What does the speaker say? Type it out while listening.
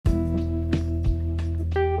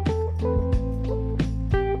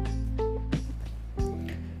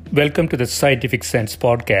Welcome to the Scientific Sense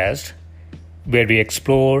podcast, where we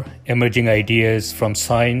explore emerging ideas from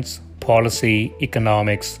science, policy,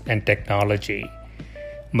 economics, and technology.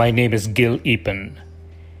 My name is Gil Eapen.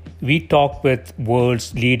 We talk with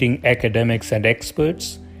world's leading academics and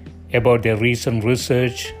experts about their recent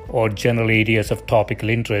research or general areas of topical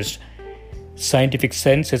interest. Scientific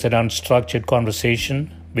Sense is an unstructured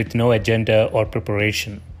conversation with no agenda or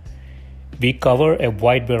preparation. We cover a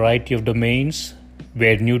wide variety of domains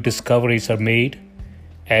where new discoveries are made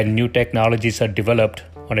and new technologies are developed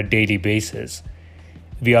on a daily basis.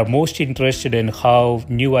 We are most interested in how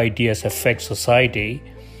new ideas affect society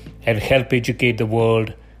and help educate the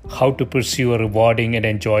world how to pursue a rewarding and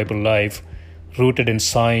enjoyable life rooted in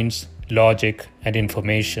science, logic, and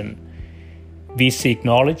information. We seek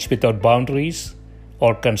knowledge without boundaries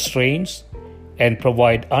or constraints and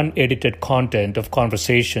provide unedited content of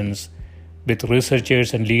conversations with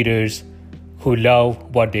researchers and leaders who love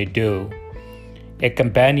what they do. A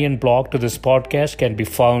companion blog to this podcast can be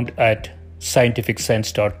found at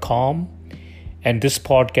scientificsense.com, and this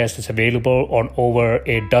podcast is available on over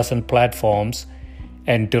a dozen platforms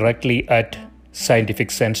and directly at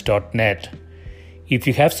scientificsense.net. If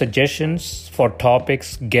you have suggestions for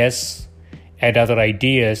topics, guests, and other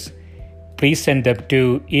ideas, please send them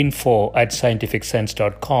to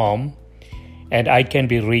info@scientificsense.com, and I can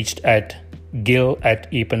be reached at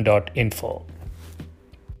gil@eapen.info.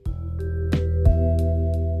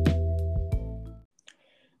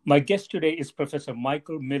 My guest today is Professor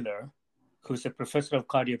Michael Miller, who's a professor of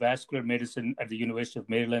cardiovascular medicine at the University of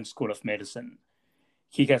Maryland School of Medicine.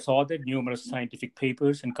 He has authored numerous scientific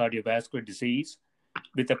papers in cardiovascular disease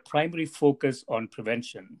with a primary focus on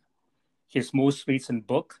prevention. His most recent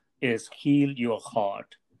book is Heal Your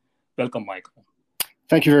Heart. Welcome, Michael.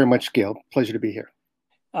 Thank you very much, Gil. Pleasure to be here.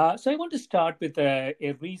 So I want to start with a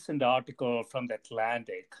recent article from The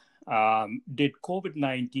Atlantic. Did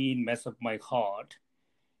COVID-19 mess up my heart?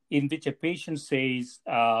 In which a patient says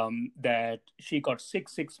that she got sick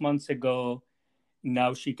 6 months ago.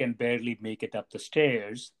 Now she can barely make it up the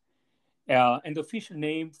stairs. And the official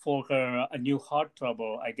name for her new heart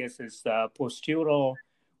trouble, I guess, is postural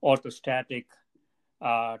orthostatic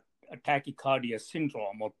tachycardia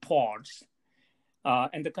syndrome, or POTS.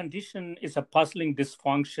 And the condition is a puzzling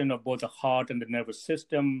dysfunction of both the heart and the nervous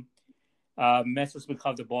system, messes with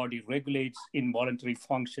how the body regulates involuntary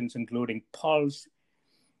functions, including pulse.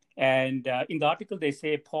 And in the article, they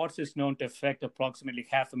say POTS is known to affect approximately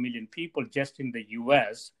 500,000 people just in the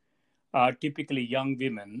US, typically young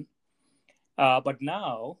women. But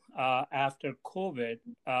now, after COVID,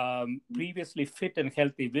 previously fit and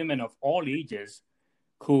healthy women of all ages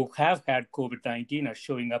who have had COVID-19 are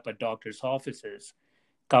showing up at doctors' offices,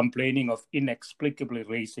 complaining of inexplicably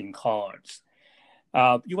racing hearts.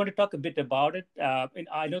 You want to talk a bit about it? And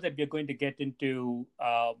I know that we're going to get into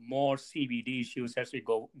more CVD issues as we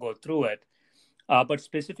go through it, but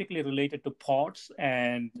specifically related to POTS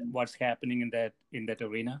and what's happening in that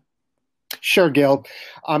arena. Sure, Gil.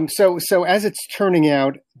 So as it's turning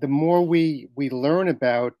out, the more we learn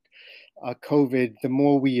about COVID, the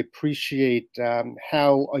more we appreciate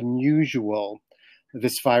how unusual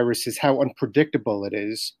this virus is, how unpredictable it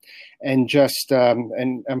is, and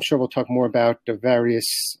and I'm sure we'll talk more about the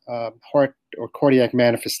various heart or cardiac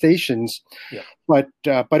manifestations. Yeah. But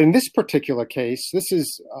in this particular case, this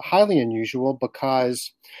is highly unusual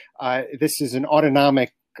because this is an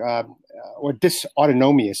autonomic or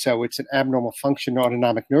dysautonomia. So it's an abnormal function in the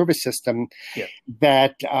autonomic nervous system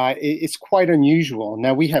that is quite unusual.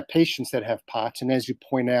 Now, we have patients that have POTS, and as you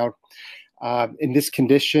point out, in this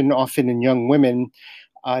condition, often in young women,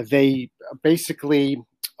 they basically,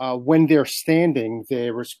 when they're standing,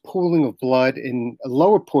 there is pooling of blood in a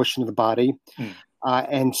lower portion of the body.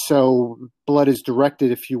 And so blood is directed,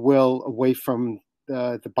 if you will, away from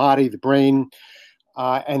the body, the brain.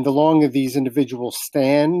 And the longer these individuals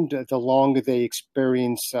stand, the longer they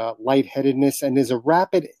experience lightheadedness, and there's a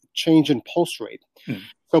rapid change in pulse rate.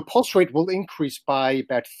 So pulse rate will increase by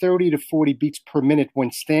about 30 to 40 beats per minute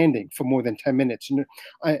when standing for more than 10 minutes.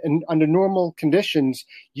 And under normal conditions,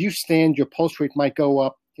 you stand, your pulse rate might go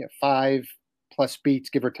up 5+ beats,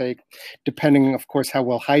 give or take, depending, of course, how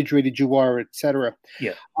well hydrated you are, et cetera.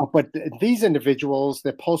 Yeah. But these individuals,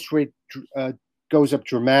 their pulse rate goes up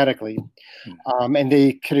dramatically, and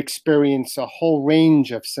they could experience a whole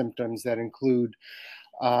range of symptoms that include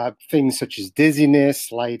things such as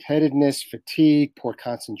dizziness, lightheadedness, fatigue, poor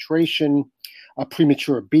concentration,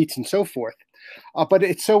 premature beats, and so forth. But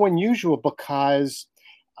it's so unusual because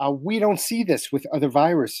we don't see this with other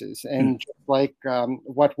viruses, and like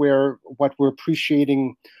what we're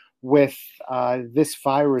appreciating with this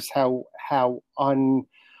virus, how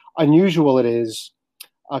unusual it is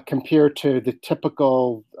compared to the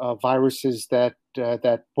typical viruses that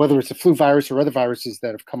whether it's a flu virus or other viruses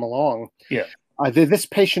that have come along. Yeah. This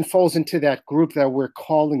patient falls into that group that we're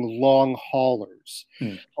calling long haulers.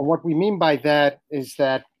 And what we mean by that is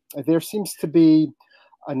that there seems to be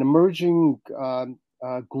an emerging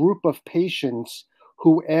group of patients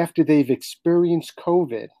who, after they've experienced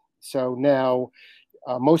COVID, so now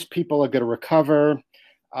most people are going to recover,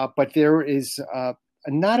 but there is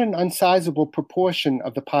not an unsizable proportion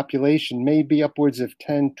of the population, maybe upwards of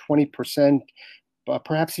 10, 20%,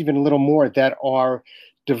 perhaps even a little more, that are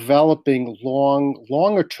developing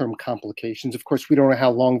longer term complications. Of course, we don't know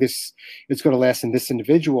how long this is going to last in this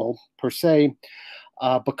individual per se,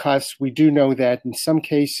 because we do know that in some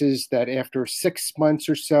cases that after 6 months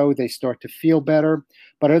or so, they start to feel better,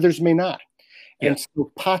 but others may not. And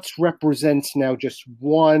so POTS represents now just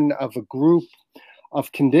one of a group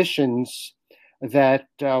of conditions that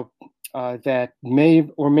that may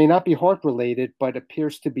or may not be heart related, but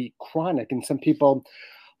appears to be chronic. And some people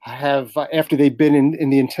have, after they've been in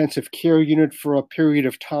the intensive care unit for a period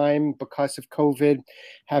of time because of COVID,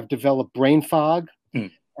 have developed brain fog.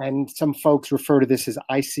 And some folks refer to this as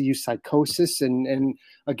ICU psychosis, and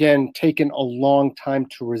again, taken a long time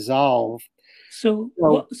to resolve. So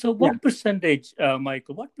what percentage,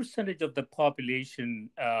 Michael, what percentage of the population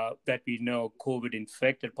that we know,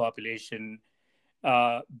 COVID-infected population,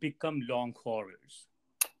 become long haulers?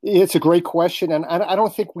 It's a great question, and I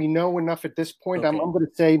don't think we know enough at this point. Okay. I'm going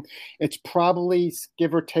to say it's probably,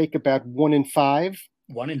 give or take, about 1 in 5.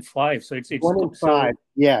 1 in 5. So it's 1 in 5.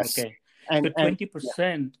 Yes. Okay. And, so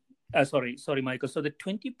 20%. Sorry, Michael. So the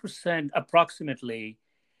 20% approximately,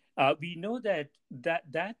 we know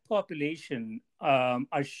that population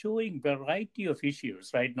are showing variety of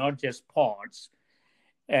issues, right? Not just POTS.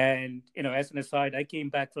 And as an aside, I came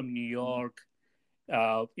back from New York.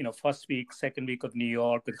 First week, second week of New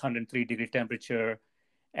York with 103-degree temperature,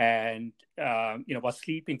 and was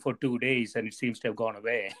sleeping for 2 days, and it seems to have gone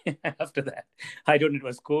away after that. I don't know if it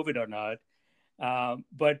was COVID or not,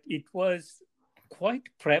 but it was quite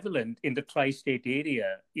prevalent in the tri-state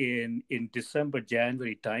area in December,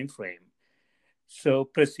 January timeframe. So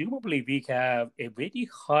presumably we have a very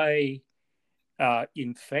high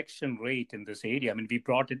infection rate in this area. I mean, we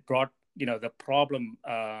brought the problem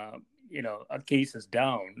cases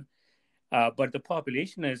down, but the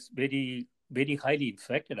population is very, very highly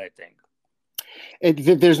infected, I think.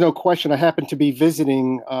 There's no question. I happened to be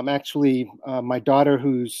visiting, my daughter,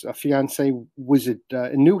 whose fiance was in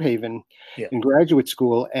New Haven in graduate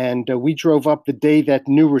school, and we drove up the day that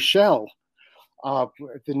New Rochelle,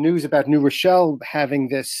 the news about New Rochelle having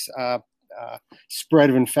this spread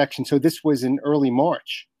of infection. So this was in early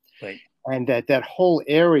March, right? And that whole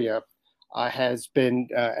area has been,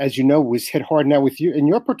 as you know, was hit hard. Now, with you, in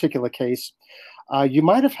your particular case, you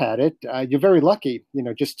might have had it. You're very lucky,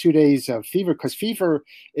 just 2 days of fever, because fever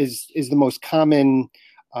is the most common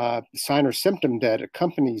sign or symptom that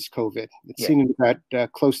accompanies COVID. It's seen in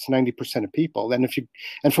about close to 90% of people. And if it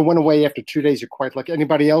went away after 2 days, you're quite lucky.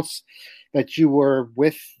 Anybody else that you were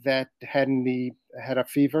with that had a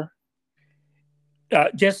fever?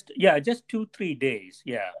 Just 2-3 days.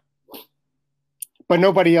 Yeah. But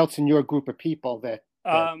nobody else in your group of people that.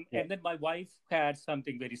 And then my wife had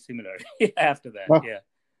something very similar after that. Well,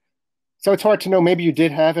 so it's hard to know. Maybe you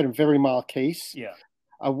did have it, a very mild case. Yeah.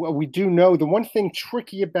 We do know the one thing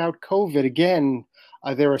tricky about COVID, again,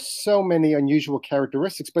 there are so many unusual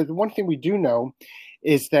characteristics, but the one thing we do know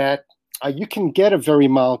is that you can get a very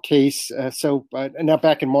mild case. Now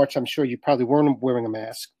back in March, I'm sure you probably weren't wearing a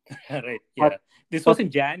mask. Right. Yeah. This was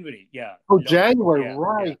in January, yeah. Oh, January,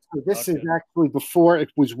 right. Yeah. So this is actually before it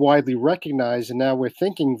was widely recognized, and now we're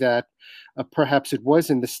thinking that perhaps it was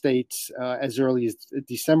in the States as early as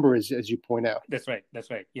December, as you point out. That's right,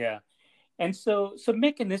 yeah. And so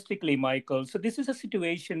mechanistically, Michael, so this is a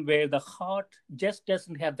situation where the heart just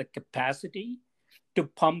doesn't have the capacity to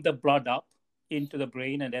pump the blood up into the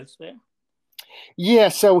brain and elsewhere? Yeah,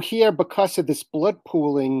 so here, because of this blood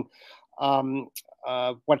pooling,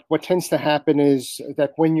 what tends to happen is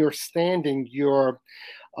that when you're standing, you're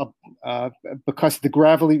because of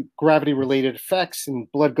the gravity related effects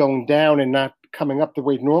and blood going down and not coming up the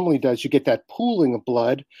way it normally does, you get that pooling of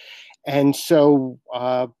blood, and so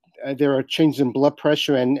there are changes in blood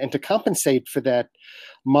pressure, and to compensate for that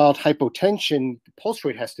mild hypotension, the pulse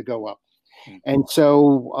rate has to go up. Mm-hmm. And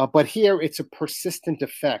so, but here it's a persistent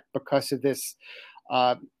effect because of this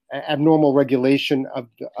abnormal regulation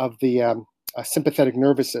of the sympathetic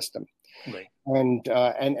nervous system, right.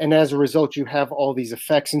 And as a result, you have all these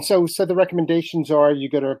effects. And so the recommendations are you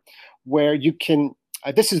got to where you can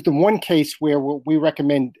this is the one case where we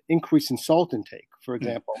recommend increase in salt intake, for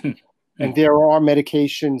example. And there are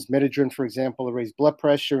medications, Metadrin, for example, to raise blood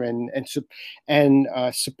pressure, and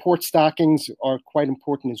support stockings are quite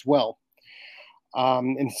important as well.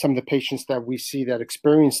 In some of the patients that we see that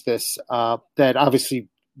experience this, that obviously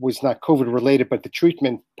was not COVID related, but the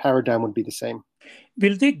treatment paradigm would be the same.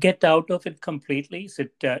 Will they get out of it completely? Is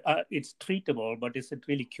it it's treatable, but is it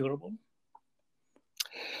really curable?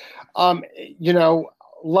 A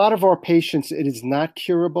lot of our patients, it is not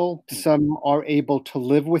curable. Some are able to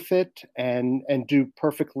live with it and do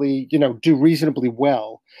perfectly, do reasonably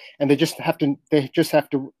well, and they just have to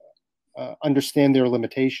understand their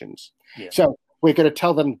limitations. Yeah. So we're going to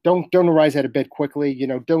tell them, don't arise out of bed quickly.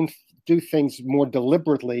 Don't do things more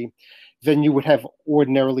deliberately than you would have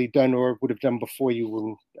ordinarily done or would have done before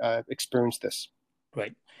you experienced this.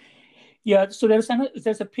 Right. Yeah. So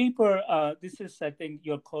there's a paper. This is, I think,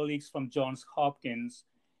 your colleagues from Johns Hopkins.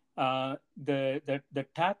 The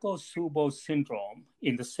Takotsubo syndrome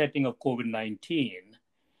in the setting of COVID-19.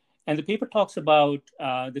 And the paper talks about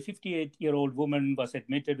the 58-year-old woman was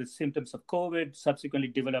admitted with symptoms of COVID, subsequently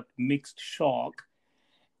developed mixed shock,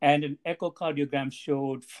 and an echocardiogram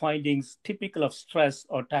showed findings typical of stress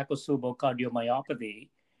or Takotsubo cardiomyopathy.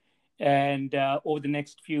 And over the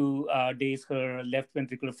next few days, her left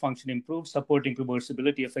ventricular function improved, supporting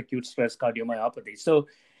reversibility of acute stress cardiomyopathy. So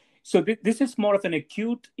this is more of an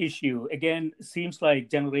acute issue. Again, seems like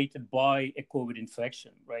generated by a COVID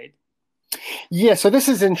infection, right? Yeah, so this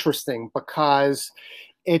is interesting because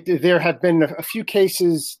there have been a few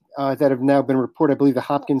cases that have now been reported. I believe the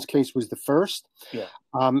Hopkins case was the first. Yeah.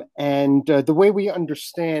 And the way we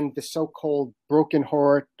understand the so-called broken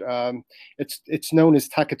heart, it's known as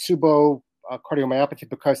Takotsubo cardiomyopathy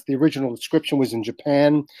because the original description was in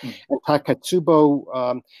Japan. And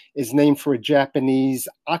Takotsubo is named for a Japanese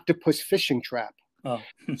octopus fishing trap. Oh.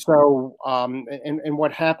 So, and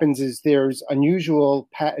what happens is there's an unusual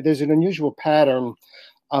pattern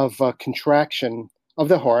of contraction of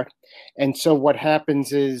the heart, and so what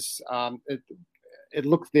happens is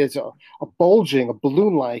there's a bulging, a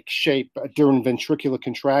balloon-like shape during ventricular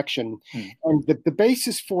contraction, and the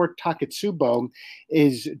basis for Takotsubo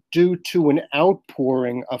is due to an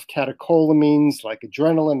outpouring of catecholamines like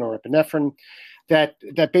adrenaline or epinephrine that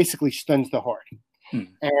basically stuns the heart.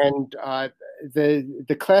 And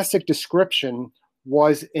the classic description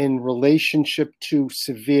was in relationship to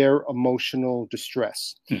severe emotional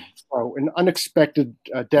distress. So an unexpected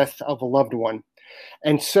death of a loved one.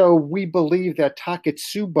 And so we believe that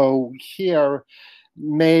Takotsubo here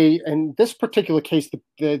in this particular case,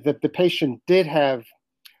 the patient did have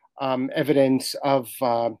evidence of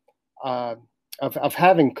having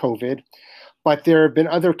COVID. But there have been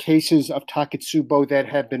other cases of Takotsubo that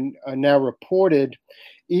have been now reported,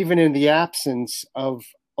 even in the absence of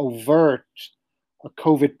overt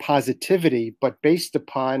COVID positivity, but based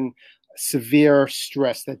upon severe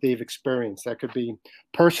stress that they've experienced. That could be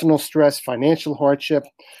personal stress, financial hardship,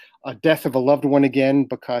 a death of a loved one again,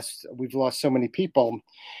 because we've lost so many people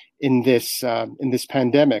in this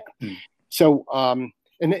pandemic. So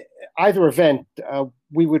in either event,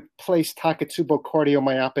 we would place Takotsubo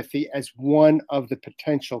cardiomyopathy as one of the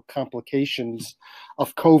potential complications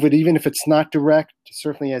of COVID, even if it's not direct,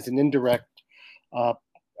 certainly as an indirect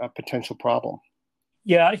potential problem.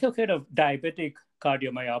 Yeah, I have heard of diabetic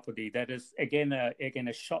cardiomyopathy. That is again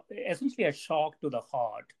a shock, essentially a shock to the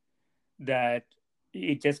heart that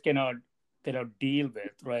it just cannot deal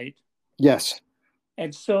with, right? Yes.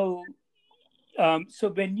 And so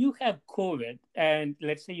when you have COVID, and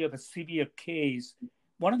let's say you have a severe case,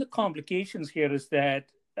 one of the complications here is that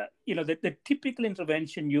the typical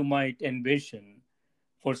intervention you might envision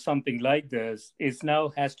for something like this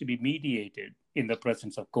has to be mediated in the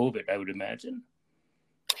presence of COVID, I would imagine.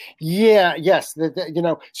 Yeah. Yes.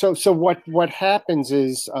 So what happens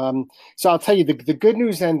is, so I'll tell you the good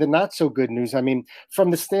news and the not so good news. I mean,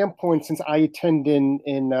 from the standpoint, since I attend in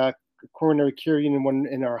coronary care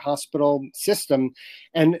unit in our hospital system,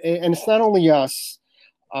 and it's not only us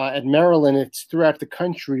at Maryland, it's throughout the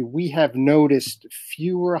country. We have noticed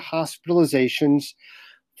fewer hospitalizations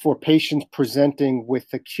for patients presenting with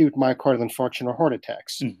acute myocardial infarction or heart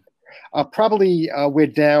attacks. Probably we're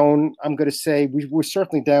down, I'm going to say we're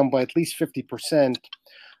certainly down by at least 50%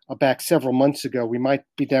 back several months ago. We might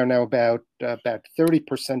be down now about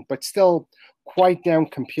 30%, but still quite down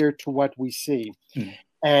compared to what we see.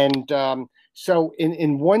 And so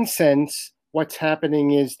in one sense, what's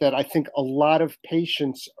happening is that I think a lot of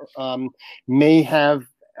patients may have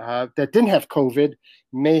that didn't have COVID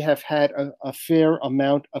may have had a fair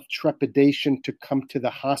amount of trepidation to come to the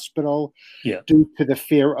hospital due to the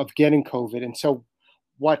fear of getting COVID. And so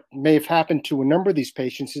what may have happened to a number of these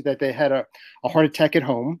patients is that they had a heart attack at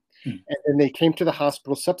home, and then they came to the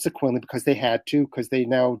hospital subsequently because they had to, because they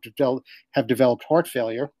now have developed heart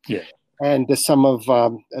failure. Yeah. And some of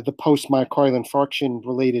the post-myocardial infarction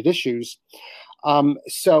related issues.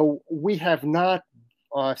 So we have not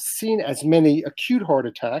seen as many acute heart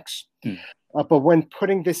attacks, but when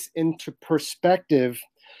putting this into perspective,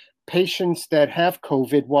 patients that have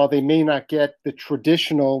COVID, while they may not get the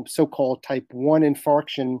traditional so-called type 1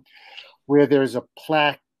 infarction, where there's a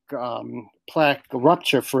plaque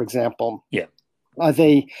rupture, for example,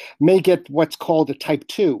 they may get what's called a type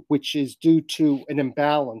 2, which is due to an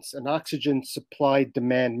imbalance, an oxygen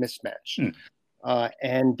supply-demand mismatch.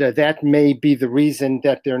 And that may be the reason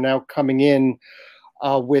that they're now coming in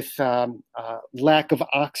with lack of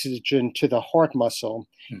oxygen to the heart muscle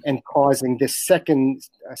and causing this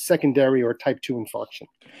secondary or type 2 infarction.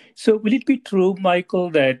 So will it be true, Michael,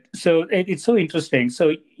 that it's so interesting.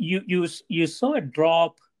 So you saw a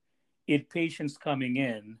drop in patients coming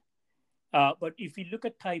in, but if you look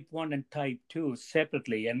at type 1 and type 2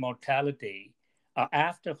 separately and mortality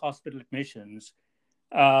after hospital admissions,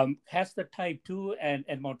 has the type 2 and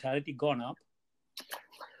mortality gone up?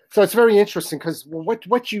 So it's very interesting because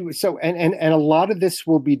and a lot of this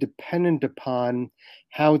will be dependent upon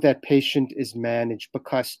how that patient is managed,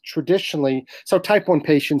 because traditionally, so type 1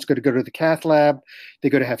 patients go to the cath lab, they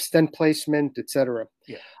go to have stent placement, et cetera.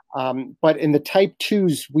 But in the type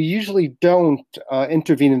 2s, we usually don't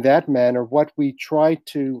intervene in that manner. What we try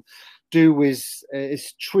to do is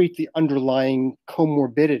treat the underlying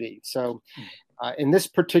comorbidity. So in this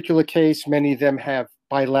particular case, many of them have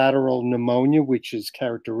bilateral pneumonia, which is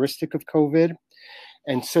characteristic of COVID.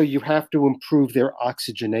 And so you have to improve their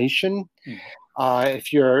oxygenation.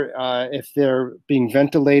 If they're being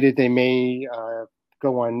ventilated, they may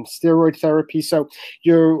go on steroid therapy. So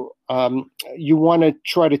you want to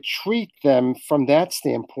try to treat them from that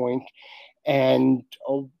standpoint. And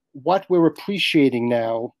what we're appreciating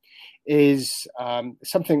now is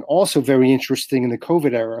something also very interesting in the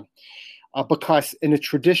COVID era. Because in a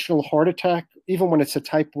traditional heart attack, even when it's a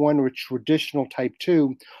type 1 or a traditional type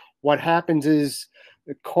 2, what happens is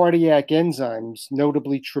the cardiac enzymes,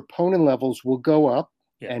 notably troponin levels, will go up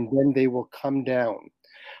and then they will come down.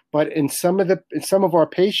 But in some of our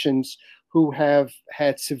patients who have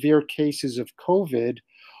had severe cases of COVID,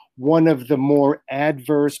 one of the more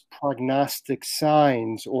adverse prognostic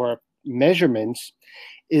signs or measurements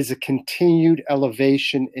is a continued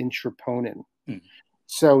elevation in troponin.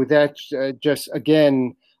 So that's just,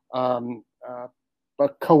 again,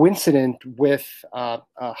 coincident with a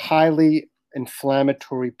highly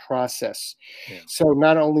inflammatory process. So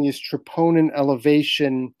not only is troponin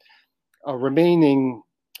elevation remaining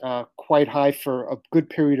quite high for a good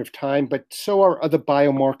period of time, but so are other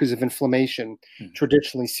biomarkers of inflammation,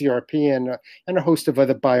 traditionally CRP and a host of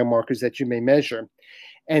other biomarkers that you may measure.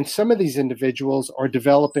 And some of these individuals are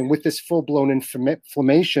developing, with this full-blown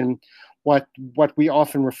inflammation, what we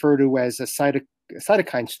often refer to as a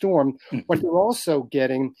cytokine storm. What they're also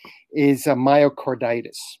getting is a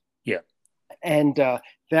myocarditis. And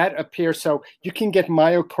that appears, so you can get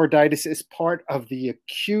myocarditis as part of the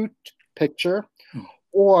acute picture,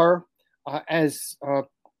 or as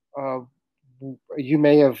you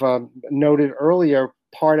may have noted earlier,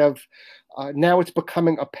 part of now it's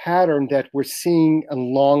becoming a pattern that we're seeing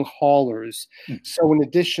in long haulers. So in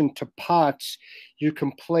addition to POTS, you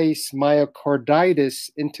can place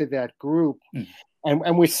myocarditis into that group.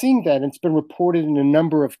 And we're seeing that, and it's been reported in a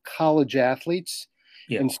number of college athletes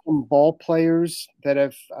and some ball players that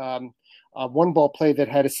have, one ball player that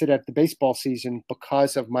had to sit out the baseball season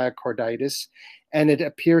because of myocarditis. And it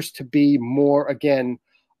appears to be more, again,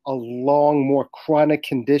 a long, more chronic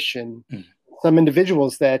condition. Some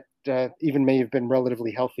individuals that even may have been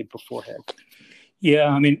relatively healthy beforehand. Yeah,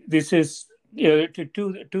 I mean, this is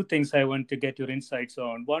two things I want to get your insights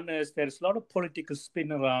on. One is there's a lot of political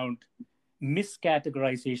spin around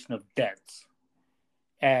miscategorization of deaths.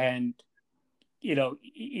 And,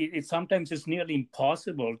 it sometimes is nearly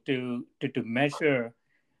impossible to measure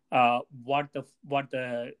what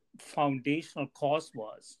the foundational cause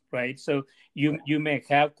was, right? So you may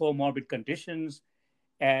have comorbid conditions,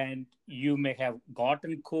 and you may have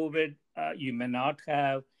gotten COVID, you may not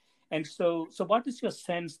have. And so what is your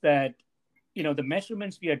sense that, the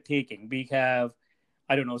measurements we are taking, we have,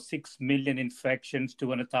 6 million infections,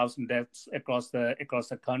 200,000 deaths across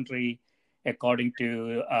the country, according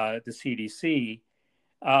to the CDC.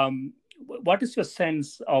 What is your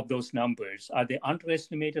sense of those numbers? Are they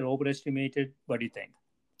underestimated, overestimated? What do you think?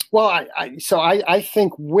 Well, I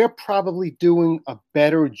think we're probably doing a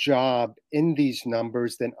better job in these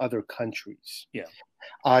numbers than other countries. Yeah.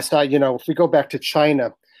 If we go back to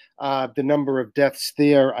China, the number of deaths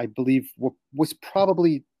there, I believe, was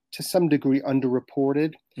probably to some degree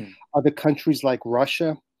underreported. Other countries like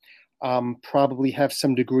Russia probably have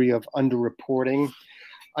some degree of underreporting.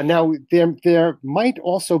 Now, there might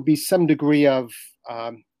also be some degree of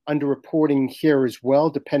underreporting here as well,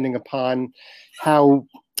 depending upon how,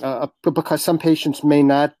 because some patients may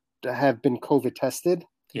not have been COVID tested,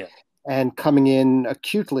 and coming in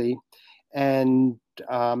acutely, and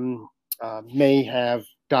may have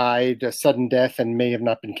died a sudden death and may have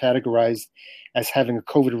not been categorized as having a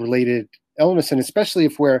COVID-related illness. And especially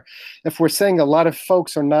if we're saying a lot of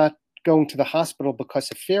folks are not going to the hospital because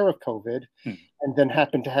of fear of COVID, and then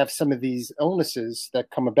happen to have some of these illnesses that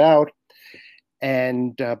come about,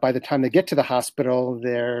 and by the time they get to the hospital,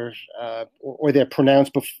 they're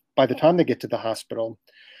pronounced by the time they get to the hospital,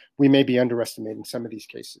 we may be underestimating some of these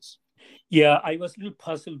cases. Yeah, I was a little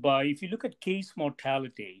puzzled by, if you look at case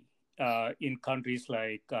mortality in countries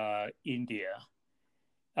like India,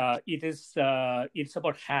 it's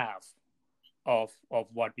about half of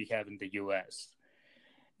what we have in the US.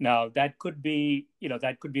 Now that could be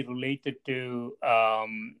related to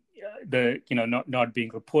not being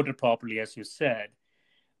reported properly, as you said,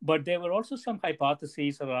 but there were also some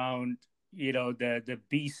hypotheses around the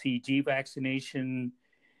BCG vaccination,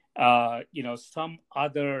 some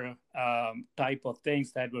other type of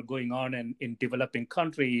things that were going on in developing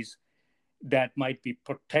countries that might be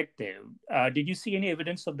protective. Did you see any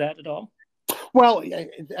evidence of that at all? Well,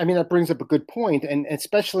 I mean, that brings up a good point, and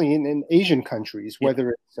especially in Asian countries,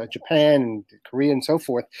 whether it's Japan and Korea and so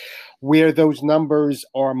forth, where those numbers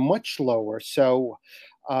are much lower. So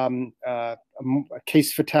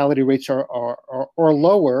case fatality rates are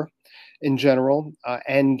lower in general,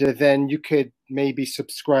 and then you could maybe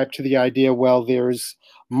subscribe to the idea, well, there's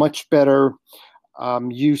much better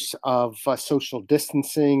use of social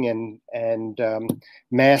distancing and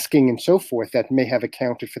masking and so forth that may have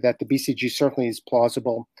accounted for that. The BCG certainly is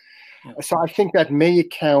plausible. So I think that may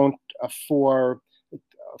account for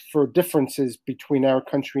differences between our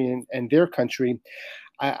country and their country.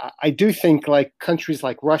 I do think, like countries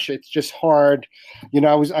like Russia, it's just hard.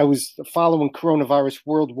 I was following coronavirus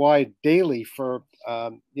worldwide daily for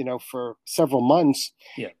several months,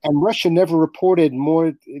 and Russia never reported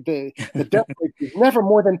more. The death rate was never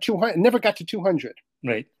more than 200. Never got to 200.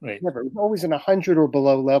 Right. Never. It was always in 100 or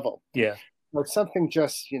below level. Yeah. So something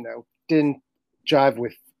just didn't jive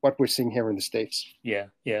with what we're seeing here in the States. Yeah.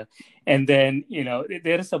 And then,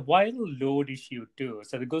 there is a viral load issue too.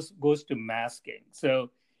 So it goes to masking. So,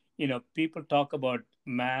 people talk about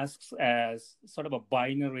masks as sort of a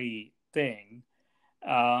binary thing,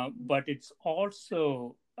 but it's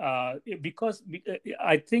also because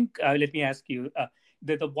I think, let me ask you,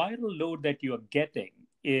 that the viral load that you are getting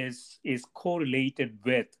is correlated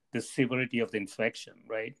with the severity of the infection,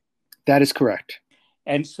 right? That is correct.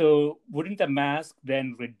 And so wouldn't the mask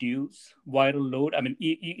then reduce viral load? I mean,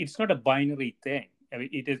 it's not a binary thing. I mean,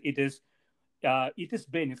 it is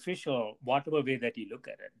beneficial whatever way that you look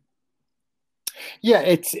at it.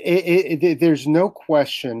 Yeah, there's no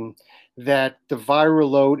question that the viral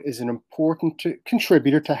load is an important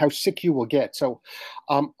contributor to how sick you will get. So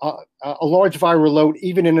a large viral load,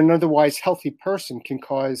 even in an otherwise healthy person, can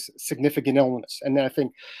cause significant illness. And I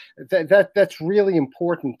think that's really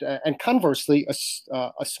important. And conversely,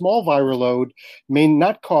 a small viral load may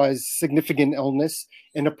not cause significant illness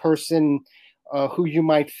in a person who you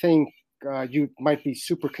might think you might be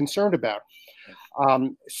super concerned about.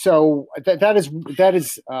 So that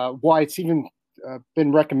is why it's even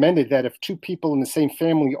been recommended that if two people in the same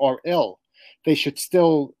family are ill, they should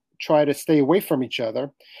still try to stay away from each other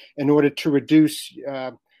in order to reduce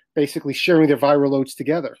basically sharing their viral loads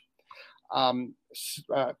together.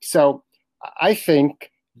 So I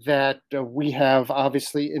think that we have,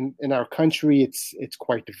 obviously, in our country, it's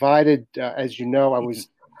quite divided. As you know, I was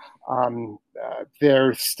there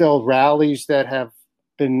are still rallies that have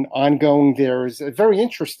been ongoing. There's very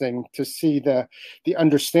interesting to see the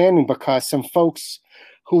understanding, because some folks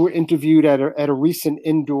who were interviewed at a recent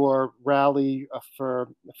indoor rally for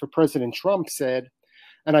President Trump said,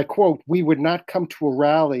 and I quote, "We would not come to a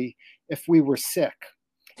rally if we were sick.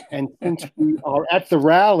 And since we are at the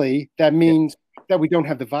rally, that means that we don't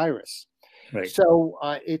have the virus." Right. So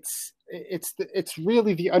it's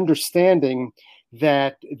really the understanding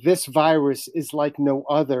that this virus is like no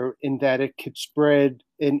other, in that it could spread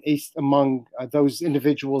among those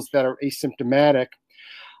individuals that are asymptomatic.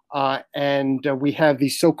 And we have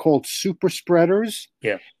these so-called super spreaders.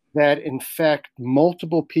 Yeah. that infect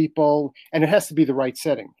multiple people, and it has to be the right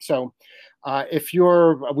setting. So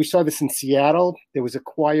we saw this in Seattle. There was a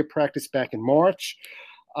choir practice back in March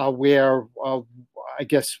where I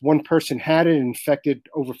guess one person had it and infected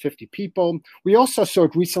over 50 people. We also saw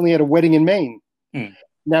it recently at a wedding in Maine. Mm.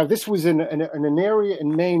 Now, this was in an area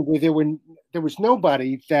in Maine where there was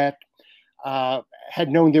nobody that had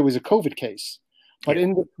known there was a COVID case. But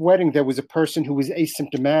in the wedding, there was a person who was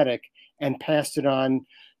asymptomatic and passed it on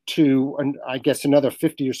to, I guess, another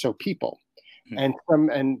 50 or so people. Mm-hmm.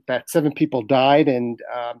 And that 7 people died, and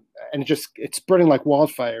it's spreading like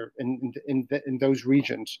wildfire in those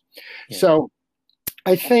regions. Yeah. So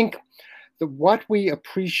I think what we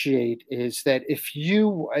appreciate is that if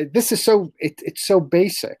you, this is it's so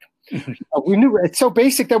basic. It's so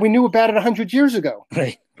basic that we knew about it 100 years ago.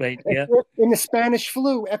 Right. Yeah. In the Spanish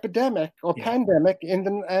flu epidemic or pandemic in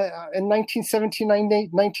 1917,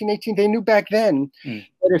 1918, they knew back then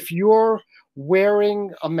that if you're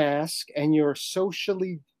wearing a mask and you're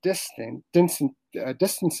socially distancing,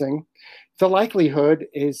 the likelihood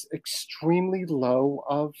is extremely low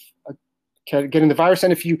of getting the virus.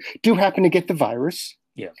 And if you do happen to get the virus,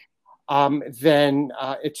 then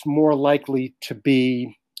it's more likely to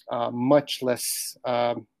be much less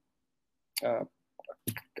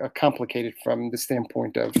complicated from the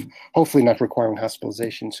standpoint of hopefully not requiring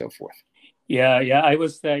hospitalization and so forth. Yeah. I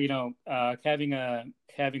was,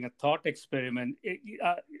 having a thought experiment.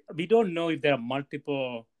 We don't know if there are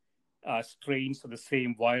multiple strains of the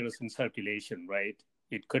same virus in circulation, right?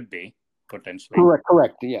 It could be potentially.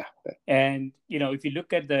 Correct. Yeah. And if you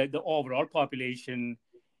look at the overall population,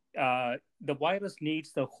 the virus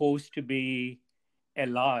needs the host to be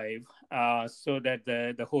alive so that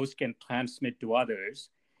the host can transmit to others.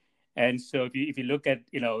 And so if you look at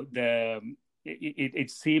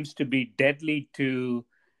it seems to be deadly to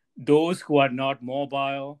those who are not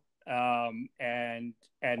mobile and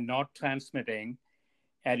not transmitting,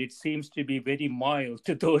 and it seems to be very mild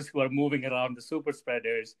to those who are moving around, the super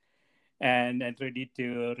spreaders, and ready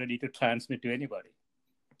to transmit to anybody.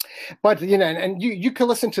 But and you can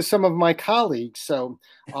listen to some of my colleagues. So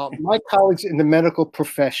my colleagues in the medical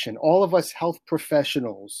profession, all of us health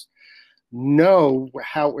professionals, know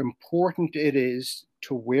how important it is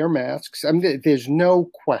to wear masks. I mean, there's no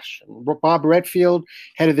question. Bob Redfield,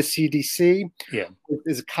 head of the CDC,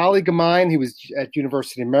 is a colleague of mine. He was at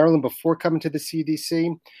University of Maryland before coming to the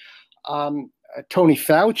CDC. Tony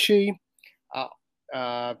Fauci,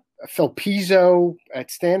 Phil Pizzo at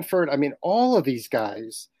Stanford. I mean, all of these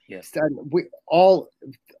guys, we all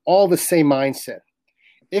the same mindset.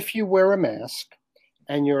 If you wear a mask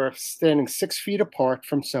and you're standing 6 feet apart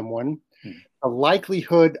from someone, the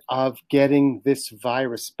likelihood of getting this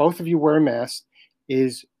virus, both of you wear a mask,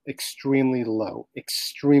 is extremely low.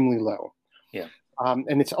 Yeah.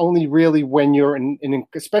 And it's only really when you're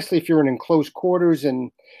especially if you're in enclosed quarters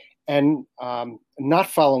and not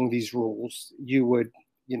following these rules, you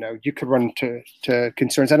could run to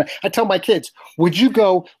concerns. And I tell my kids, would you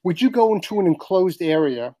go into an enclosed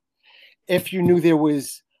area if you knew there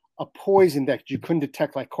was a poison that you couldn't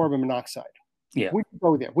detect, like carbon monoxide? Yeah. Would you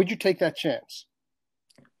go there? Would you take that chance?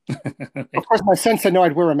 Of course, my son said no,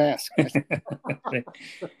 I'd wear a mask.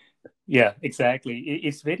 Yeah, exactly.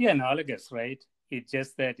 It's very analogous, right? It's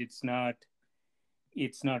just that it's not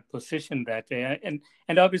positioned that way.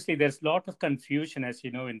 And obviously there's a lot of confusion, as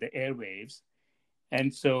you know, in the airwaves.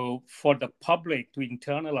 And so for the public to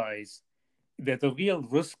internalize that the real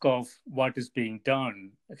risk of what is being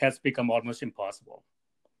done has become almost impossible.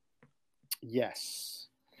 Yes.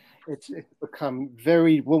 It's become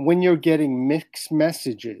when you're getting mixed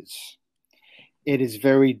messages, it is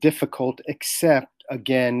very difficult, except,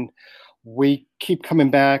 again, we keep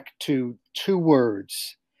coming back to two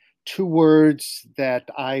words that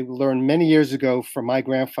I learned many years ago from my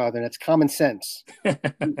grandfather, and it's common sense.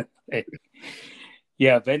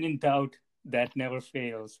 Yeah, when in doubt, that never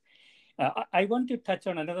fails. I want to touch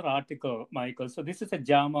on another article, Michael. So this is a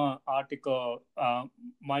JAMA article.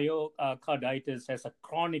 Myocarditis has a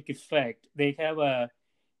chronic effect. They have a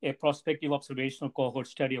prospective observational cohort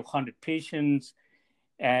study of 100 patients,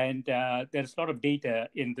 and there's a lot of data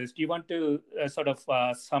in this. Do you want to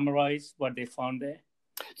summarize what they found there?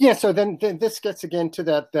 Yeah, so then this gets again to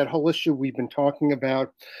that whole issue we've been talking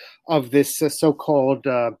about of this so-called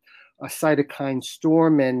a cytokine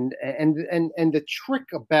storm, and the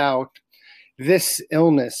trick about this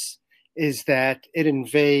illness is that it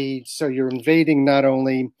invades. So you're invading not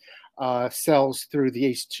only cells through the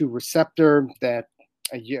ACE2 receptor, that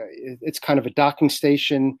it's kind of a docking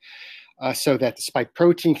station, so that the spike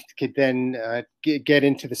protein could then get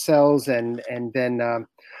into the cells and then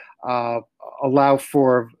allow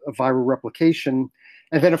for a viral replication.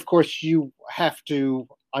 And then, of course, you have to,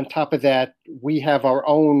 on top of that, we have our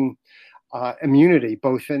own immunity,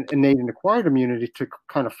 both innate and acquired immunity, to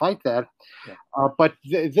kind of fight that. Yeah. But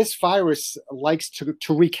this virus likes to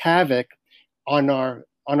wreak havoc on our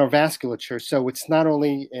vasculature. So it's not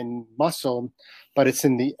only in muscle, but it's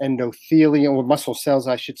in the endothelium, or muscle cells,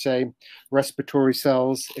 I should say, respiratory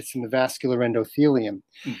cells. It's in the vascular endothelium.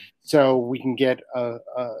 Mm. So we can get a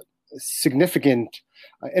significant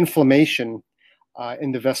inflammation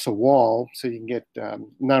in the vessel wall. So you can get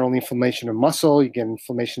not only inflammation of muscle, you get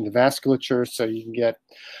inflammation of the vasculature. So you can get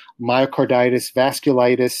myocarditis,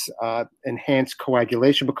 vasculitis, enhanced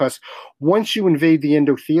coagulation, because once you invade the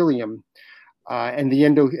endothelium and the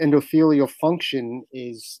endothelial function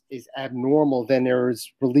is abnormal, then there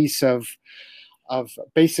is release of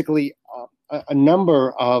basically a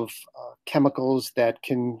number of chemicals that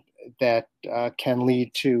can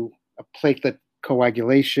lead to a platelet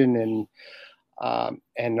coagulation or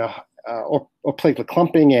platelet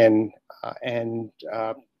clumping and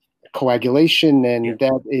coagulation, and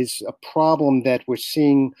that is a problem that we're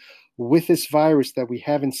seeing with this virus that we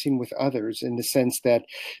haven't seen with others, in the sense that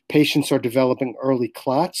patients are developing early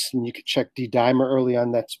clots, and you could check D-dimer early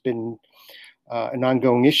on. That's been an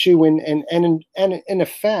ongoing issue, and in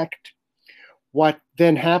effect, what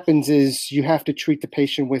then happens is you have to treat the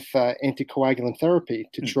patient with anticoagulant therapy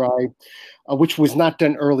to try, which was not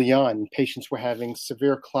done early on. Patients were having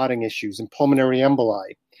severe clotting issues and pulmonary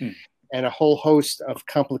emboli, and a whole host of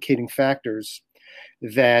complicating factors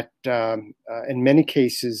that in many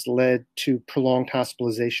cases led to prolonged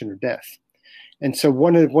hospitalization or death. And so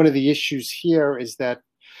one of the issues here is that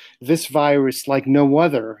this virus, like no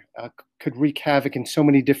other, could wreak havoc in so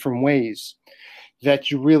many different ways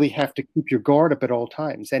that you really have to keep your guard up at all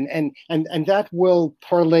times. And that will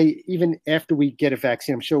parlay even after we get a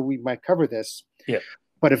vaccine. I'm sure we might cover this. Yeah.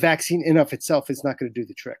 But a vaccine in of itself is not going to do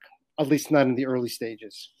the trick, at least not in the early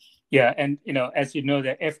stages. Yeah, and as you know,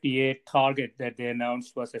 the FDA target that they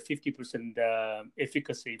announced was a 50%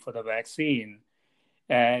 efficacy for the vaccine.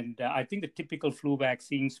 And I think the typical flu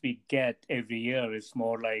vaccines we get every year is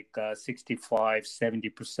more like 65,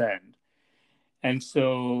 70%. And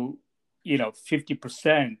so,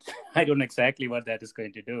 50%, I don't know exactly what that is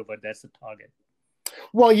going to do, but that's the target.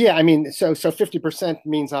 Well, yeah, I mean, so 50%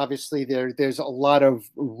 means obviously there's a lot of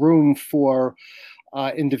room for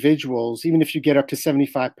individuals. Even if you get up to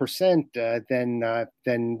 75%,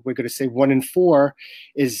 then we're going to say 1 in 4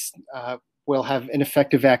 will have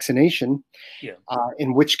ineffective vaccination. Yeah.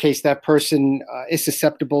 In which case that person is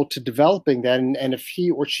susceptible to developing that, and if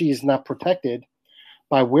he or she is not protected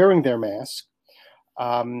by wearing their mask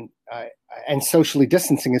and socially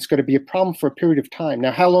distancing, it's going to be a problem for a period of time.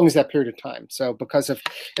 Now, how long is that period of time? So, because if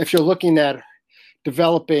you're looking at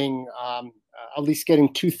developing at least getting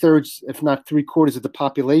 2/3, if not 3/4 of the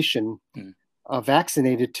population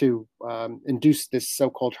vaccinated to induce this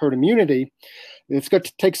so-called herd immunity, it's going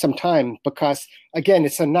to take some time, because, again,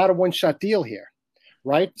 it's not a one-shot deal here,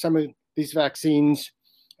 right? Some of these vaccine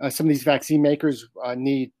makers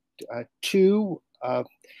need two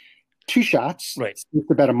shots, right? It's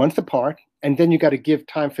about a month apart, and then you got to give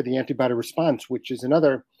time for the antibody response, which is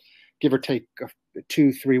another, give or take,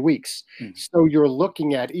 2-3 weeks. So you're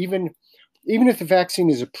looking at, even if the vaccine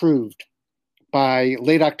is approved by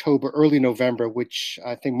late October, early November, which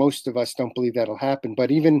I think most of us don't believe that'll happen,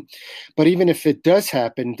 but even if it does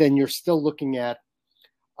happen, then you're still looking at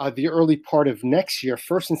the early part of next year,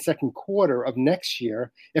 first and second quarter of next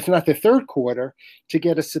year, if not the third quarter, to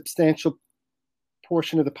get a substantial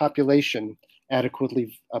portion of the population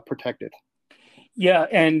adequately protected. Yeah,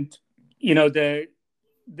 and in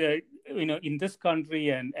this country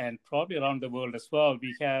and probably around the world as well,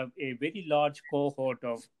 we have a very large cohort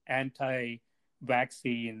of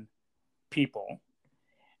anti-vaccine people.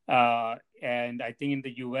 And I think in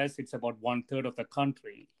the US, it's about 1/3 of the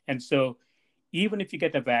country. And so even if you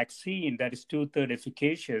get a vaccine that is 2/3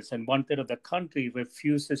 efficacious and 1/3 of the country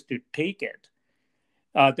refuses to take it,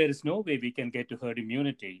 there is no way we can get to herd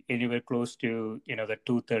immunity anywhere close to the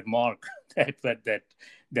 2/3 mark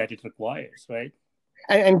that it requires, right?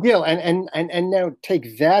 And Gil, and now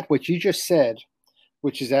take that, what you just said,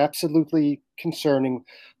 which is absolutely concerning,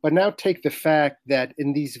 but now take the fact that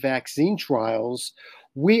in these vaccine trials,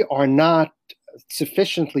 we are not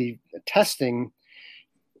sufficiently testing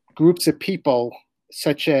groups of people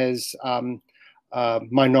such as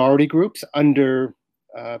minority groups,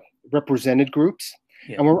 underrepresented groups.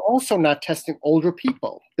 Yeah. And we're also not testing older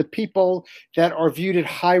people, the people that are viewed at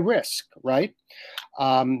high risk, right?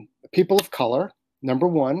 People of color, number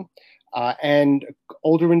one, and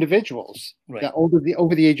older individuals. Right. That over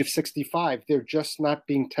the age of 65, they're just not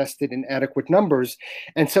being tested in adequate numbers.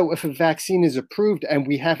 And so if a vaccine is approved and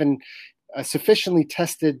we haven't sufficiently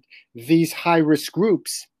tested these high-risk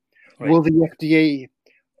groups, Right. will the FDA,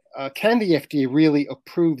 can the FDA really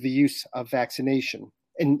approve the use of vaccination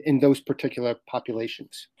in those particular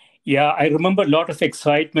populations? Yeah, I remember a lot of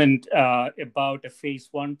excitement about a phase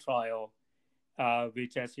 1 trial,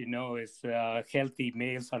 which, as you know, is healthy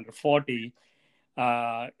males under 40.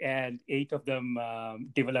 And 8 of them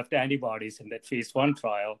developed antibodies in that phase 1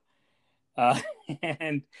 trial.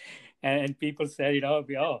 And people said,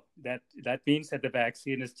 that means that the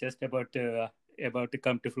vaccine is just about to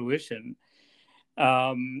come to fruition.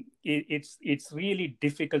 It's really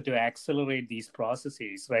difficult to accelerate these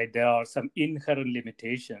processes, right? There are some inherent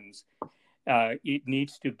limitations. It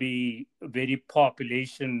needs to be very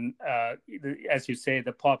population, as you say,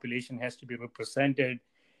 the population has to be represented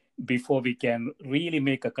before we can really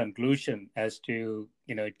make a conclusion as to,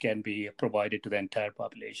 it can be provided to the entire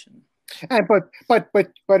population.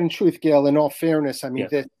 But in truth, Gail, in all fairness, I mean,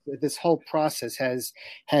 this whole process has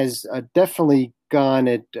definitely gone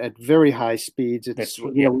at very high speeds.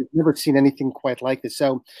 We've never seen anything quite like this.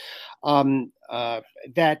 So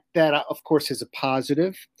that of course is a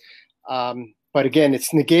positive. But again,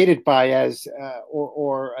 it's negated by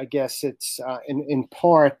or I guess it's in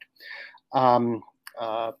part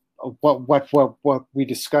what we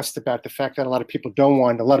discussed about the fact that a lot of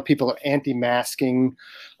people are anti-masking,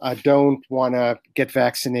 don't want to get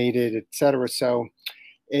vaccinated, et cetera. So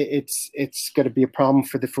it's going to be a problem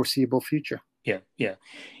for the foreseeable future. Yeah.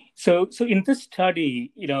 So in this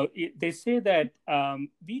study, they say that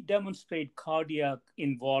we demonstrate cardiac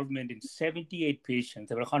involvement in 78 patients.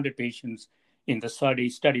 There were 100 patients in the study,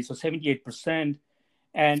 so 78%,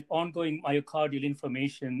 and ongoing myocardial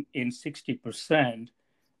inflammation in 60%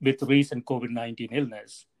 with recent COVID-19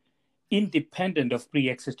 illness, independent of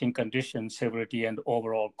pre-existing condition severity and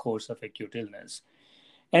overall course of acute illness.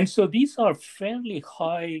 And so these are fairly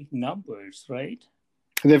high numbers, right?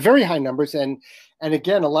 They're very high numbers, and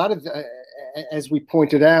again, a lot of, as we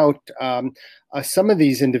pointed out, some of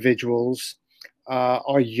these individuals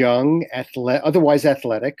are young, otherwise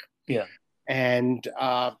athletic, and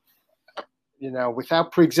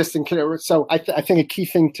without pre-existing. So I think a key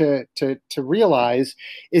thing to realize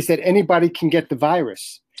is that anybody can get the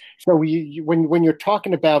virus. So when you're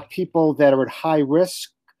talking about people that are at high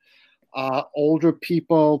risk, older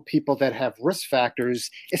people that have risk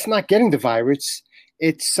factors, it's not getting the virus.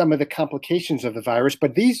 It's some of the complications of the virus.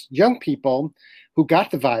 But these young people who got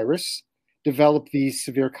the virus develop these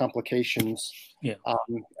severe complications.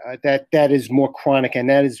 That is more chronic, and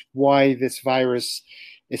that is why this virus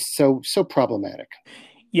is so problematic.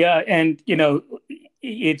 Yeah, and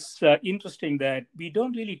it's interesting that we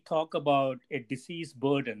don't really talk about a disease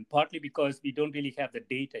burden, partly because we don't really have the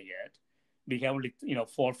data yet. We have only 4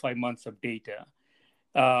 or 5 months of data.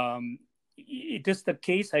 It is the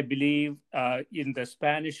case, I believe, in the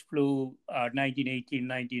Spanish flu, 1918,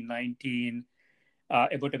 1919,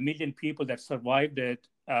 about 1 million people that survived it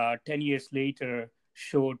 10 years later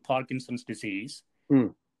showed Parkinson's disease.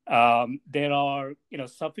 There are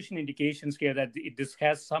sufficient indications here that this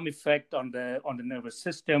has some effect on the nervous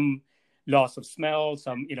system, loss of smell,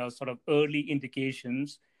 some sort of early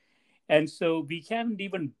indications, and so we haven't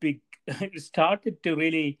even started to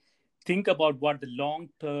really think about what the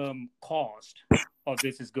long-term cost of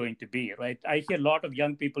this is going to be. Right? I hear a lot of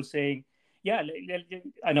young people saying, "Yeah,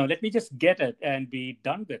 I know. Let me just get it and be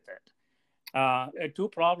done with it." 2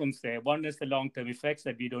 problems there. One is the long-term effects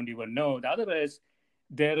that we don't even know. The other is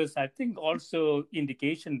there is, I think, also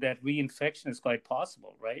indication that reinfection is quite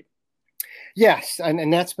possible, right? Yes,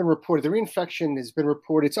 and that's been reported. The reinfection has been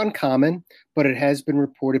reported. It's uncommon, but it has been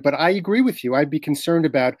reported. But I agree with you. I'd be concerned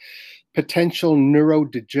about potential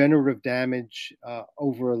neurodegenerative damage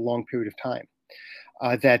over a long period of time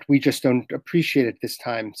that we just don't appreciate at this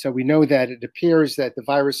time. So we know that it appears that the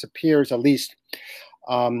virus appears, at least,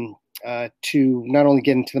 to not only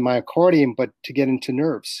get into the myocardium, but to get into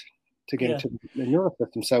nerves, to get into the nervous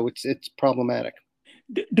system. So it's problematic.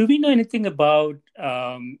 Do we know anything about,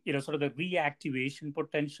 sort of the reactivation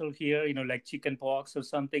potential here? Like chickenpox or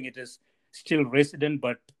something, it is still resident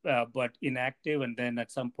but inactive, and then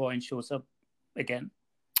at some point shows up again.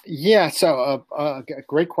 Yeah, so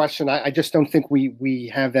great question. I just don't think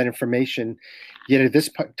we have that information yet at this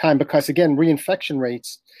time, because again, reinfection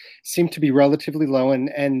rates seem to be relatively low,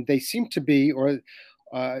 and they seem to be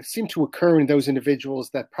seem to occur in those individuals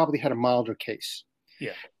that probably had a milder case.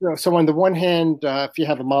 Yeah. So on the one hand, if you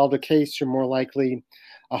have a milder case, you're more likely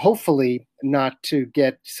hopefully not to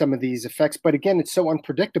get some of these effects. But again, it's so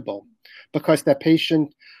unpredictable because that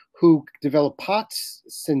patient who developed POTS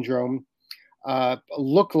syndrome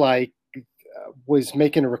looked like was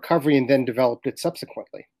making a recovery and then developed it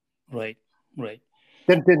subsequently. Right, right.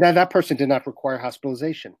 Then that person did not require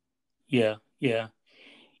hospitalization. Yeah, yeah.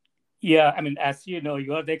 Yeah, I mean, as you know,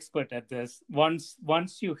 you're the expert at this. Once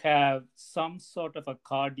you have some sort of a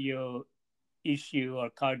cardio issue or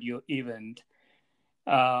cardio event,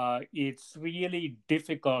 it's really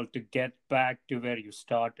difficult to get back to where you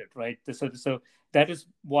started, right? So that is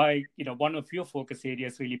why, one of your focus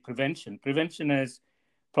areas is really prevention. Prevention is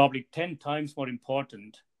probably 10 times more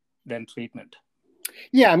important than treatment.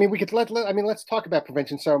 Yeah, I mean, we could let's talk about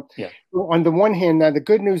prevention. So, on the one hand, now the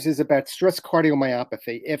good news is about stress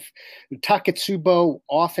cardiomyopathy. If Takotsubo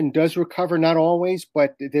often does recover, not always,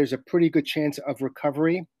 but there's a pretty good chance of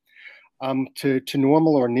recovery to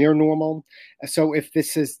normal or near normal. So, if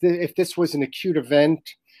this was an acute event,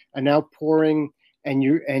 an outpouring, and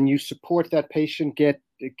you support that patient, get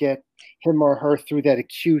him or her through that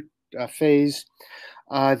acute phase.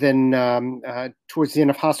 Then towards the end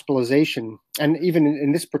of hospitalization, and even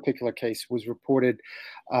in this particular case, was reported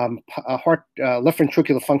heart left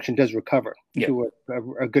ventricular function does recover to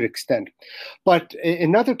a good extent. But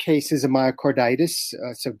in other cases of myocarditis,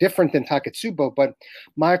 so different than Takotsubo, but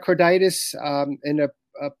myocarditis in a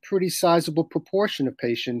pretty sizable proportion of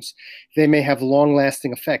patients, they may have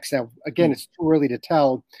long-lasting effects. Now, again, it's too early to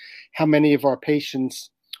tell how many of our patients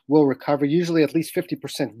will recover. Usually at least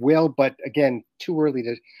 50% will, but again, too early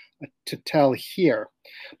to tell here.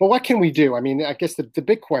 But what can we do? I mean, I guess the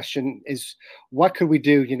big question is, what could we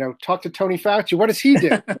do? Talk to Tony Fauci. What does he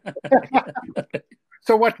do?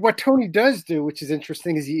 So what Tony does do, which is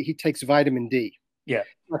interesting, is he takes vitamin D. Yeah.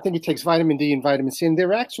 I think he takes vitamin D and vitamin C. And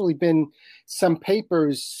there have actually been some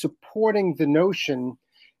papers supporting the notion,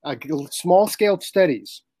 small-scale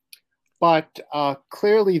studies. But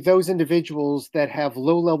clearly, those individuals that have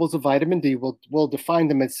low levels of vitamin D will define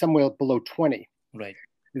them as somewhere below 20. Right.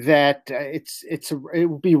 That it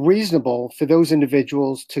would be reasonable for those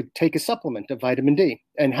individuals to take a supplement of vitamin D.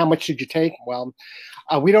 And how much should you take? Well,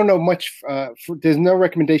 we don't know much. There's no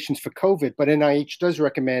recommendations for COVID, but NIH does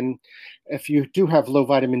recommend, if you do have low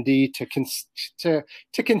vitamin D, to consider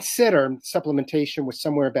supplementation with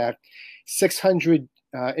somewhere about 600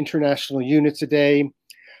 international units a day.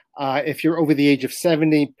 If you're over the age of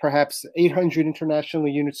 70, perhaps 800 international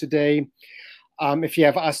units a day. If you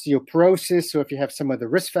have osteoporosis, or if you have some other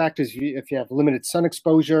risk factors, if you have limited sun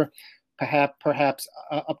exposure, perhaps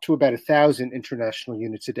up to about 1,000 international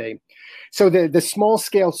units a day. So the small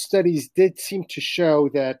scale studies did seem to show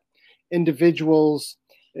that individuals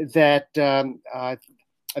that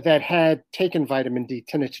had taken vitamin D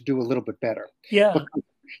tended to do a little bit better. Yeah.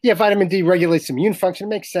 Yeah, vitamin D regulates immune function. It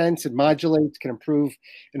makes sense. It modulates, can improve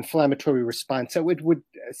inflammatory response. So it would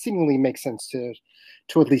seemingly make sense to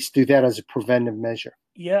at least do that as a preventive measure.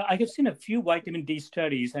 Yeah, I have seen a few vitamin D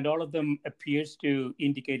studies, and all of them appears to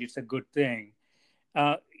indicate it's a good thing.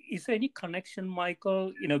 Is there any connection,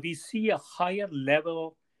 Michael? We see a higher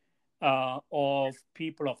level of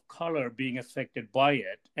people of color being affected by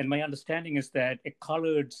it. And my understanding is that a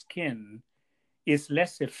colored skin is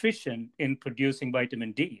less efficient in producing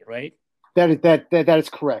vitamin D, right? That is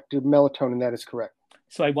correct. Melatonin, that is correct.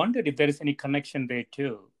 So I wondered if there is any connection there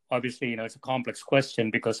too. Obviously, it's a complex question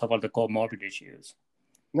because of all the comorbid issues.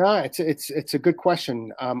 No, it's a good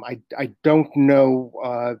question. I don't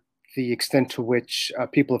know the extent to which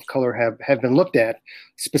people of color have been looked at,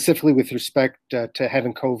 specifically with respect to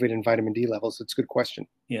having COVID and vitamin D levels. It's a good question.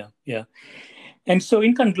 Yeah, yeah. And so,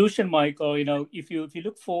 in conclusion, Michael, if you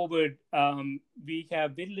look forward, we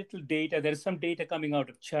have very little data. There's some data coming out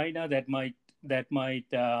of China that might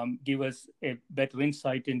give us a better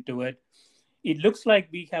insight into it. It looks like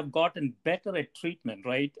we have gotten better at treatment,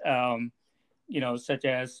 right? Such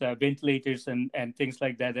as ventilators and things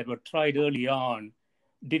like that were tried early on,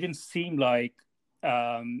 didn't seem like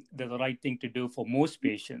the right thing to do for most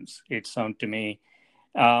patients. It sounds to me.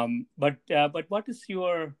 But what is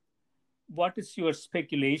your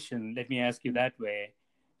speculation? Let me ask you that way.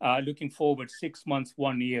 Looking forward 6 months,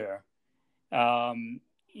 1 year,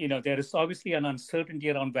 there is obviously an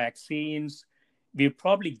uncertainty around vaccines. We'll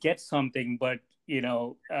probably get something, but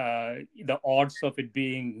the odds of it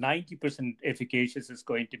being 90% efficacious is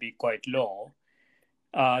going to be quite low.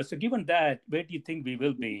 So given that, where do you think we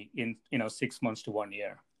will be in 6 months to 1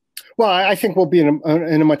 year? Well, I think we'll be in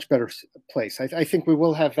a much better place. I think we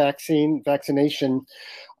will have vaccination,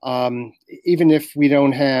 even if we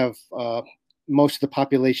don't have most of the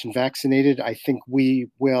population vaccinated, I think we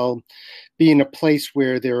will be in a place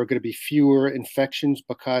where there are going to be fewer infections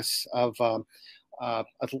because of.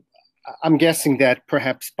 I'm guessing that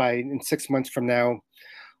perhaps in 6 months from now,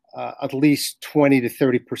 at least 20 to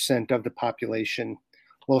 30% of the population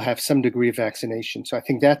will have some degree of vaccination. So I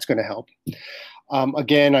think that's going to help.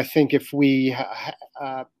 Again, I think if we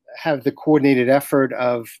have the coordinated effort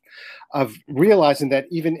of realizing that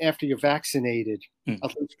even after you're vaccinated,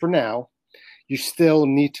 at least for now, you still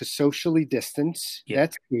need to socially distance. Yeah.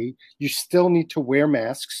 That's key. You still need to wear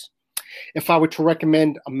masks. If I were to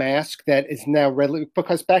recommend a mask that is now readily,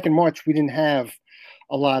 because back in March, we didn't have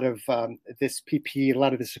a lot of this PPE, a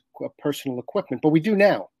lot of this personal equipment, but we do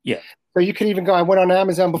now. Yeah. So you could even go, I went on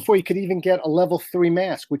Amazon before, you could even get a level 3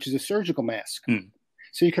 mask, which is a surgical mask.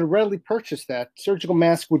 So you could readily purchase that. Surgical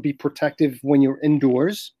mask would be protective when you're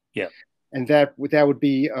indoors. Yeah. And that would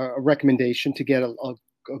be a recommendation to get a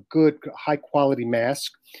good, high quality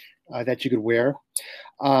mask that you could wear.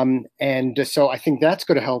 And so I think that's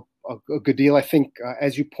going to help a good deal. I think,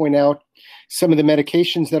 as you point out, some of the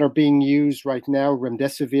medications that are being used right now,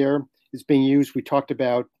 remdesivir is being used. We talked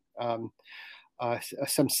about some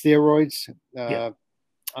steroids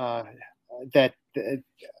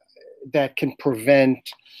that can prevent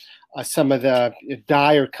some of the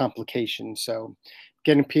dire complications. So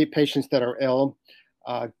getting patients that are ill,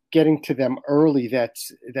 getting to them early,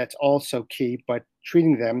 that's also key, but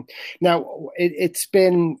treating them. Now, it's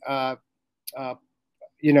been,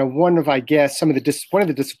 one of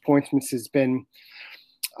the disappointments has been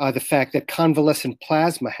the fact that convalescent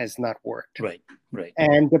plasma has not worked. Right.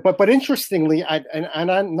 And but interestingly,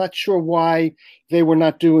 I'm not sure why they were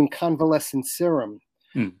not doing convalescent serum,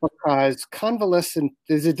 because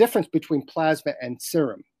there's a difference between plasma and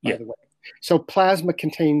serum, by the way. So plasma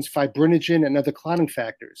contains fibrinogen and other clotting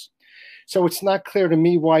factors. So it's not clear to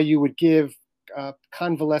me why you would give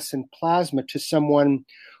convalescent plasma to someone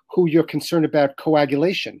who you're concerned about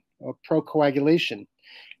coagulation or procoagulation,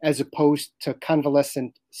 as opposed to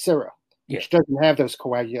convalescent sera, which doesn't have those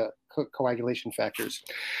coagulation factors.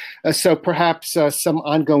 So perhaps some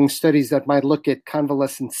ongoing studies that might look at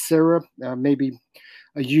convalescent sera, maybe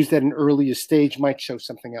used at an earlier stage, might show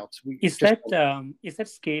something else. Is that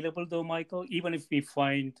scalable though, Michael? Even if we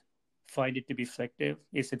find it to be effective,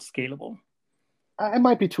 is it scalable? It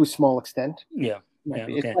might be to a small extent. Yeah.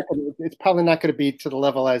 Okay. It's probably not going to be to the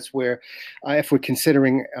level as where, if we're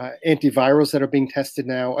considering antivirals that are being tested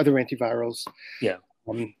now, other antivirals,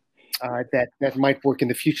 that might work in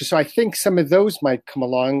the future. So I think some of those might come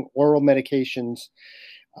along. Oral medications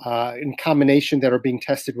in combination that are being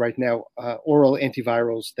tested right now, oral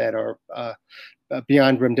antivirals that are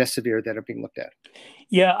beyond remdesivir that are being looked at.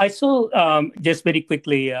 Yeah, I saw, just very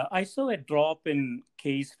quickly, I saw a drop in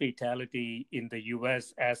case fatality in the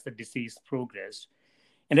US as the disease progressed.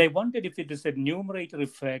 And I wondered if it is a numerator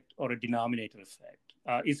effect or a denominator effect.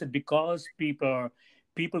 Is it because people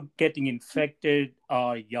getting infected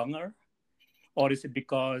are younger? Or is it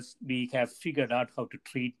because we have figured out how to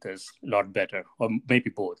treat this a lot better, or maybe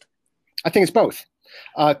both? I think it's both.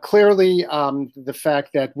 Clearly, the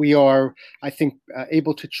fact that we are, I think,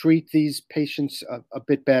 able to treat these patients a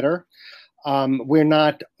bit better. We're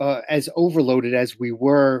not as overloaded as we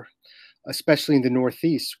were, especially in the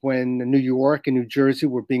Northeast, when New York and New Jersey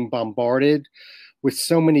were being bombarded with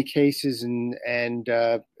so many cases, and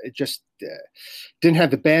it just didn't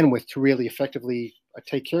have the bandwidth to really effectively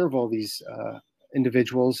take care of all these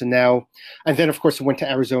individuals. And then, of course, it went to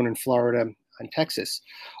Arizona and Florida and Texas.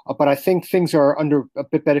 But I think things are under a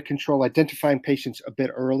bit better control, identifying patients a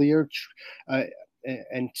bit earlier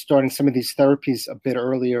and starting some of these therapies a bit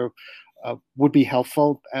earlier would be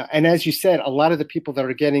helpful. And as you said, a lot of the people that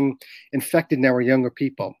are getting infected now are younger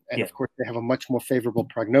people. And of course, they have a much more favorable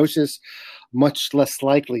prognosis, much less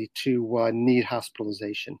likely to need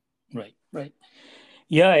hospitalization. Right.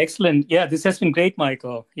 Yeah, excellent. Yeah, this has been great,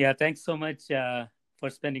 Michael. Yeah, thanks so much for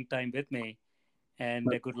spending time with me. And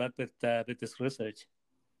good luck with this research.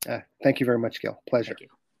 Thank you very much, Gil. Pleasure. Thank you.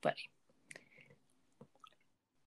 Bye.